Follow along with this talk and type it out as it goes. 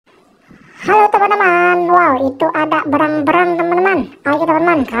Halo teman-teman, wow itu ada berang-berang teman-teman. Ayo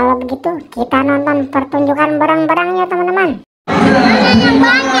teman-teman, kalau begitu kita nonton pertunjukan berang-berangnya teman-teman. Yang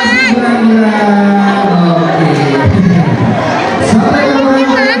banyak.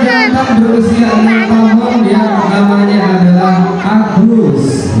 Berusia 6 tahun yang namanya adalah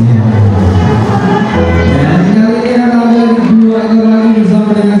Agus. Dan kali ini akan menjadi dua ekor lagi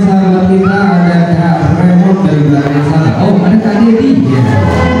bersama dengan sahabat kita, ada Kak Remon dari belakang sana. Oh, ada Kak Dedi.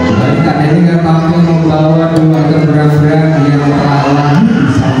 Baik, Kak Dedi akan tampil membawa dua ekor berang-berang yang telah lahir di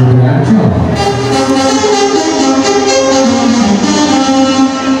Samuderajo.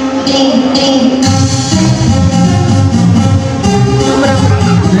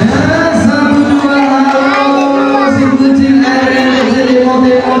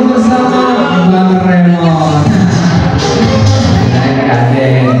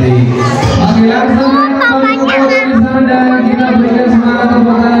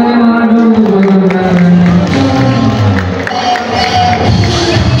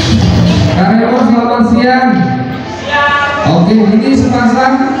 Oke, ini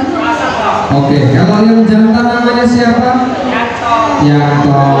sepasang. Oke, kalau yang jantan namanya siapa?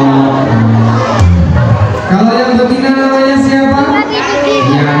 Yanto. Kalau yang betina namanya siapa?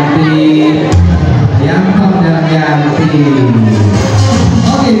 Yanti. Yanto dan Yanti.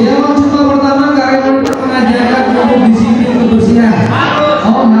 Oke, di awal jumpa pertama Kak Remon mengajarkan untuk disiplin kebersihan.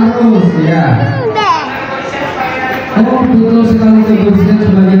 Oh, harus ya. Oh, betul sekali, kebersihan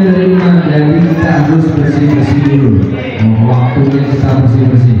sebagian dari iman. Jadi kita harus bersih-bersih dulu. Waktunya kita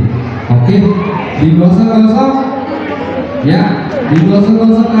bersih-bersih. Oke, digosok-gosok. Ya,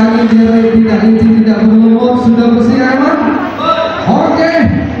 digosok-gosok lagi biar tidak licin, tidak berlumut. Sudah bersih aman? Oke.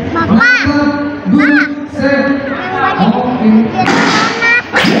 Mantap. Good. Set. Oke.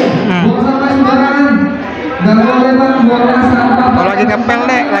 Buang sampah sembarangan. Gak boleh bang, buang sampah. Oh, lagi ngepel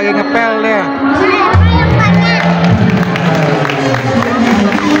deh,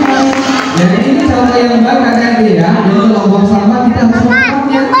 Jadi ini contoh yang baik kan ya. Jadi kalau buang sampah kita harus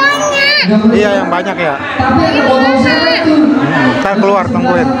mengangkatnya. Iya, yang banyak ya. Tapi ada botol seret tuh. Ntar keluar,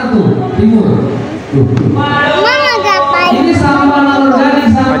 tungguin. Timur. Ini sampah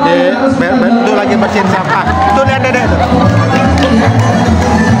non-organik, sampah itu lagi bersihin sampah. Tuh lihat dedek tuh.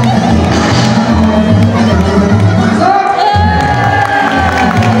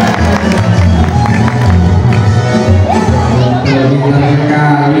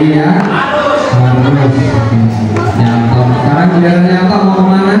 Sekali ya. Nyantong. Sekarang giliran nyantong mau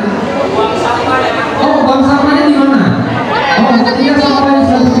kemana? Oh, buang sampahnya di mana? Oh, ketika sampahnya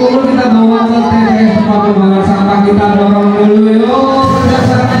 110 kita bawa ke TPS tempat pembuangan sampah, kita dorong dulu yuk.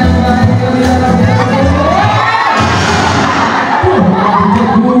 Kerjasama yang baik.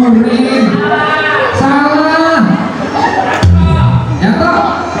 Jeburin. Salah. Nyantong.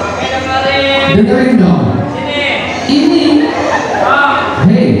 Dengerin dong. Ini.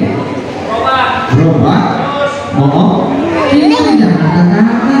 Hei. Berubah. Ngomong. Ini jangan kakak.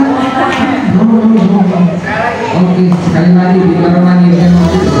 Oke, sekali lagi ditaruh lagi.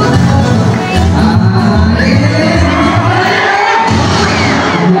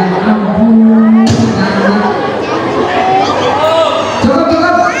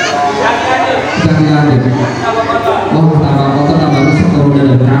 Cukup. Sudah dilanjut. Oh, tambah kotor, tambah rusak, kalau udah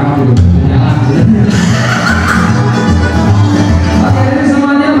ada berapa gitu. Oke, ini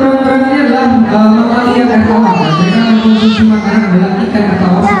semuanya berang-berangnya adalah mamalia dan hewan. Mereka mengkonsumsi makanan adalah ikan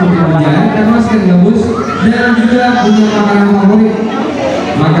atau seperti buaya, dan ikan gabus, dan juga punya makanan favorit.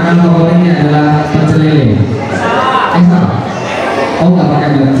 Makanan favoritnya adalah pecel lele. Salah. Oh, nggak pakai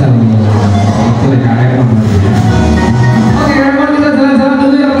pecel. Boleh karek. Oke, Remon, kita jalan-jalan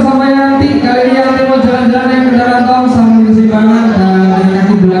dulu ya bersama Yanti. Kali ini Yanti mau jalan-jalan yang kendaraan tong sambil keseimbangan dan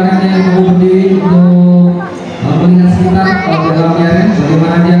kaki belakangnya yang mau berdiri untuk melihat sekitar di dalam area.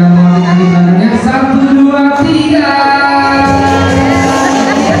 Bagaimana dia akan melatih kaki belakangnya? 1, 2, 3.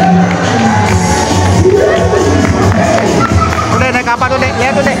 Udah naik apa tuh dek?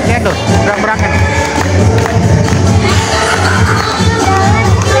 Lihat tuh, berang-berangan.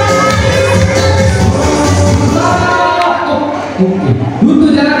 Oke,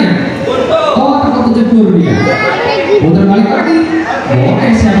 buntu jalannya. Oh, takut kejebur dia. Putar balik lagi. Oke,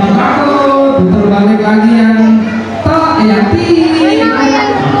 siapa takut? Putar balik lagi yang tak yang tinggi.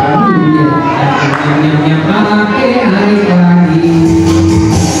 Yang pakai naik lagi.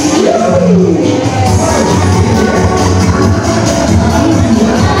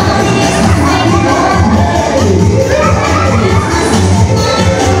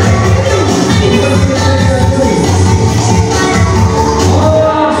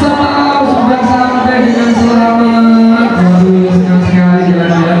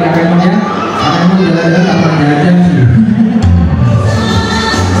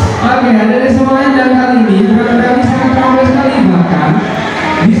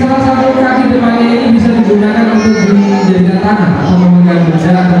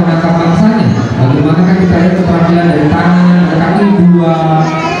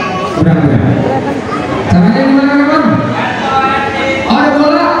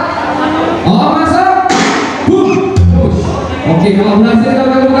 kita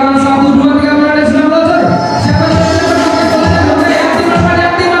tepuk tangan 1, 2, 3 mulai sudah belajar. Siapa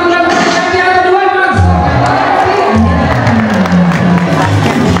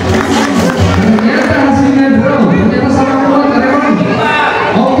ternyata hasilnya draw, ternyata sama keluar teman.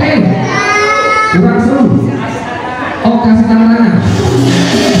 Oke, kurang seru. Oh, kasih tantangan.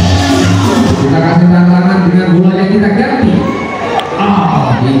 Kita kasih tantangan dengan bola yang kita ganti.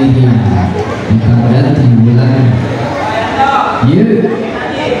 Ini dia. Kita ganti bolanya.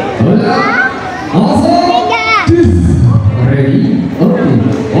 Bola. Also. Ready? Okay.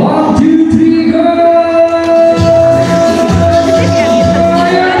 1, 2, 3, go.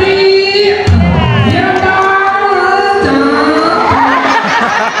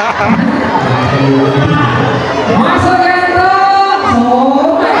 Masuk Yanto.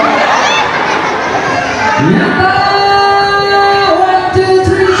 Yanto. 1, 2,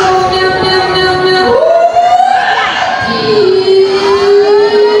 3, go.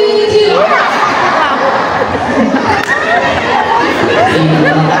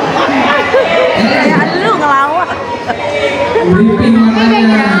 Nyam. Lu ngelawak. Briefing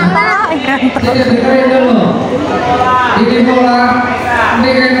makanya. Tidak dengerin dulu. Ini bola. Ini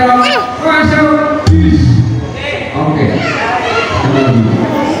kendor. Masuk. Oke. Kembali.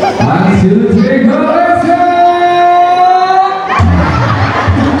 1, 2, 3, go. Let's go.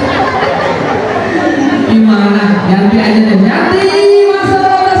 Gimana? Ganti aja deh. Ganti. Masuk.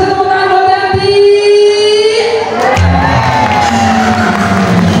 Kasih tepuk tangan buat ganti.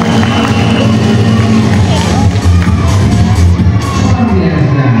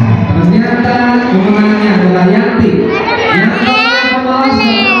 Ternyata kemenangannya adalah Yanti. Yanti pemalas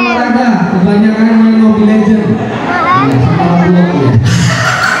olahraga, kebanyakan main Mobile Legend. Iya, sama blok ya.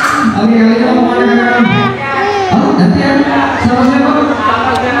 Oke, kali ini mau kemana? Oh, gantian sama siapa?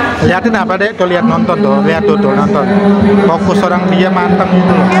 Lihatin apa dek? Tuh lihat nonton tuh, lihat tuh nonton. Fokus orang dia matang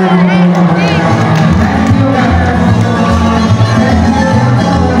itu loh.